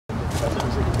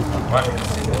We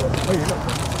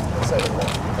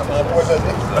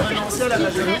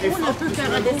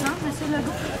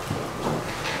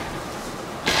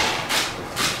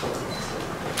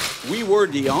were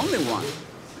the only one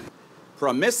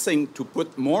promising to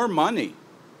put more money,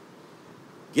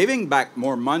 giving back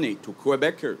more money to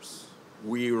Quebecers.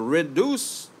 We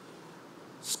reduced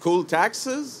school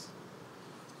taxes.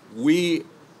 We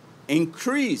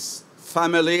increased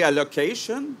family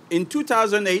allocation. In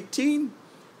 2018,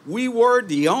 we were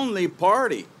the only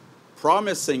party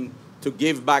promising to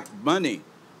give back money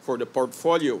for the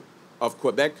portfolio of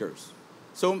Quebecers.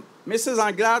 So Mrs.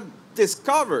 Anglade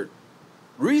discovered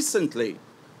recently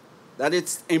that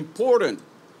it's important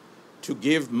to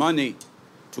give money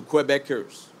to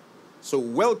Quebecers. So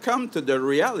welcome to the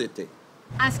reality.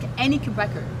 Ask any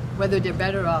Quebecer whether they're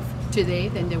better off today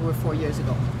than they were 4 years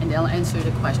ago, and they'll answer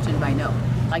the question by no.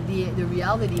 Like the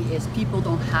reality is people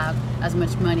don't have as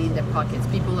much money in their pockets.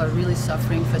 People are really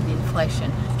suffering for the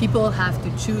inflation. People have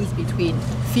to choose between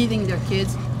feeding their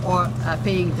kids or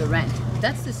paying the rent.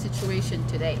 That's the situation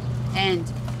today.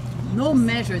 And no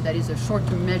measure that is a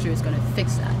short-term measure is going to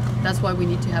fix that. That's why we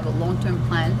need to have a long-term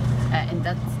plan, and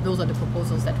those are the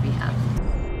proposals that we have.